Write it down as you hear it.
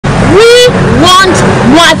want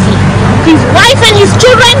mwathi. His wife and his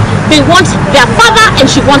children, they want their father and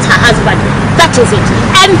she wants her husband. That is it.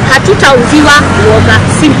 And hatutauziwa uoga.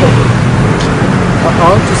 Simple. I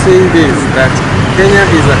want to say this, that Kenya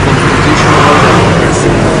is a constitutional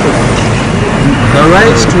democracy. The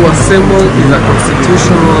right to assemble is a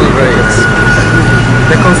constitutional right.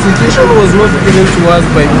 The constitution was not given to us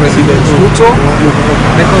by President Ruto.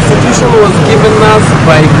 The constitution was given us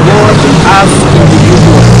by God as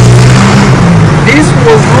individuals. This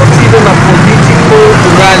was not even a political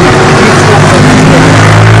rally. It was a freedom.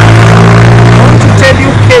 I want to tell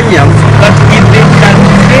you Kenyans that if they can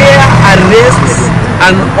dare arrest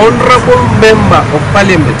an honorable member of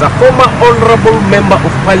parliament, a former honorable member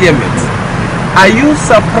of parliament, are you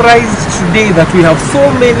surprised today that we have so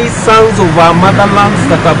many sons of our motherlands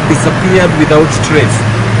that have disappeared without trace?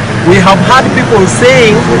 We have had people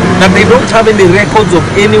saying that they don't have any records of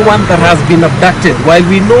anyone that has been abducted, while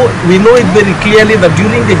we know it very clearly that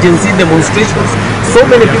during the Gen Z demonstrations, so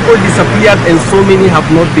many people disappeared and so many have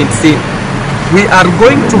not been seen. We are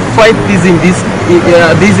going to fight this in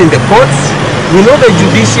the courts. We know the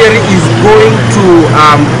judiciary is going to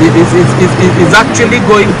is actually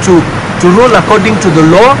going to rule according to the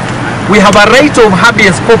law. We have a right of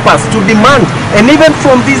habeas corpus to demand, and even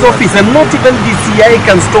from this office, and not even DCI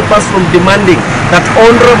can stop us from demanding that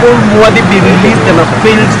Honorable Mwathi be released and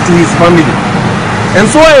appealed to his family. And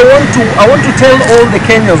so I want to tell all the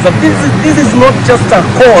Kenyans that this is not just a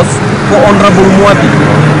cause for Honorable Mwathi.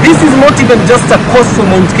 This is not even just a cause for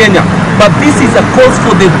Mount Kenya, but this is a cause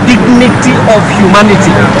for the dignity of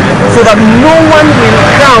humanity, so that no one will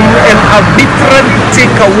come and arbitrarily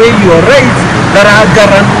take away your rights that are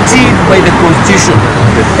guaranteed by the Constitution.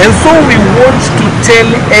 And so we want to tell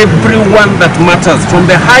everyone that matters, from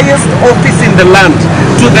the highest office in the land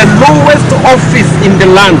to the lowest office in the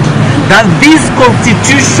land, that this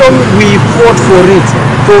Constitution, we fought for it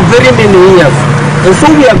for very many years. And so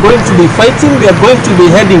we are going to be fighting, we are going to be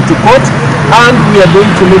heading to court, and we are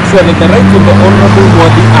going to make sure that the rights of the Honorable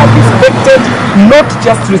Mwathi are respected, not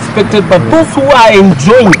just respected, but those who are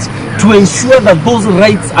enjoined to ensure that those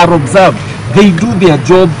rights are observed. They do their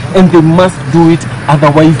job and they must do it,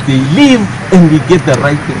 otherwise they leave and we get the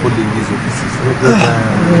right people in these offices.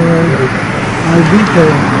 I think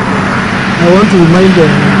I want to remind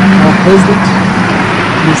our president,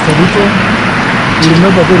 Mr. Ruto. We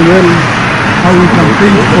remember very well how we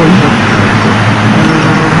campaigned for him,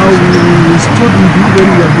 how we stood with him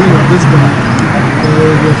when we were being against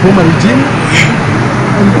the former regime,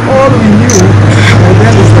 and all we knew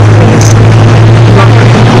then is that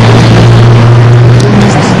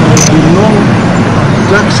there have been no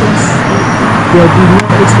abductions, there have been no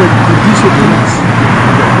extrajudicial killings,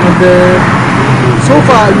 and so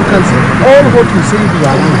far you can see all what you say we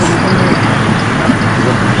are nice.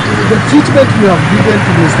 The treatment you have given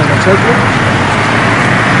to Mr. Gachagua,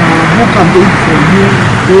 who campaigned for you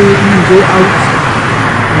day in, day out,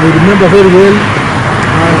 I remember very well,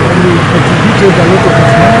 he contributed a lot of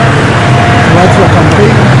his money towards your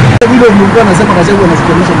campaign. Vile mlikuwa nasema Gachagua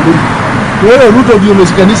anashikanisha mlima, wewe Ruto ndio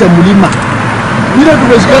umeshikanisha mlima. Vile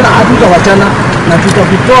tumeshikana hatutawachana na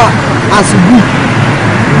tutakutoa asubuhi.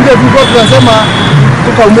 Vile tulikuwa tunasema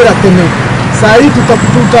tukaumera tena, saa hii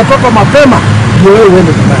tutatoka mapema ndio wewe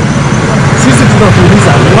uende nyumbani. Sisi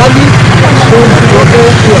tunakuuliza wali wote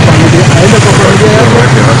kwa familia, aende kwa familia yako,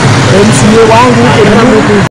 MCA wangu huko